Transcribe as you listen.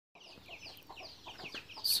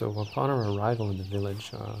So upon our arrival in the village,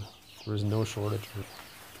 there was no shortage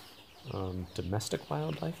of domestic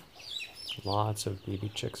wildlife. Lots of baby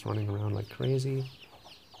chicks running around like crazy,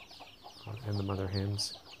 and the mother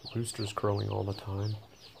hens. Roosters crowing all the time.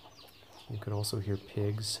 You could also hear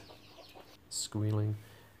pigs squealing.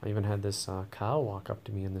 I even had this cow walk up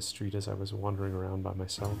to me in the street as I was wandering around by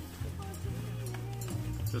myself.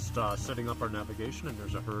 Just setting up our navigation, and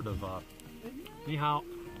there's a herd of ni hao.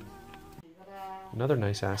 Another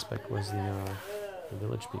nice aspect was the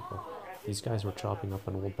village people. These guys were chopping up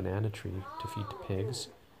an old banana tree to feed to pigs.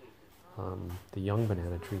 The young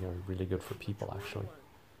banana tree are really good for people, actually.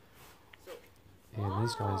 And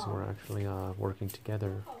these guys were actually working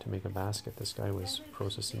together to make a basket. This guy was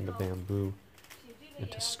processing the bamboo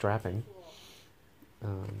into strapping.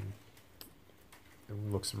 It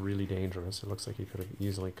looks really dangerous. It looks like he could have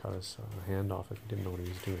easily cut his hand off if he didn't know what he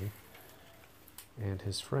was doing. And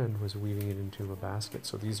his friend was weaving it into a basket.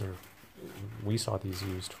 So these are, we saw these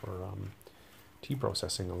used for tea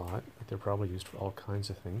processing a lot, but they're probably used for all kinds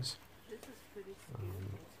of things.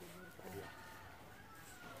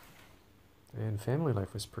 And family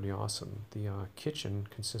life was pretty awesome. The kitchen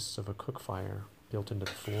consists of a cook fire built into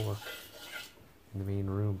the floor in the main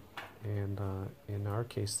room. And in our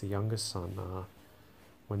case, the youngest son,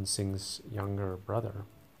 Wen-Sing's youngest brother,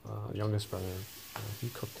 he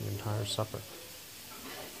cooked the entire supper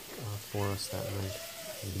for us that night.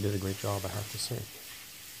 And he did a great job, I have to say.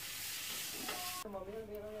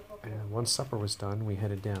 And once supper was done, we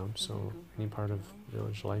headed down. So any part of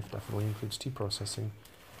village life definitely includes tea processing.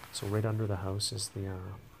 So right under the house is the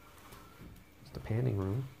panning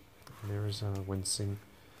room. And there's Wen-Sing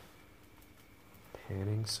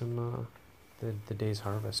panning some the day's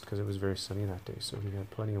harvest, because it was very sunny that day. So he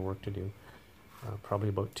had plenty of work to do. Probably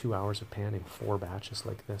about 2 hours of panning, 4 batches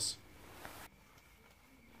like this.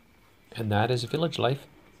 And that is village life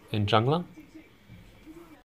in Zhanglang.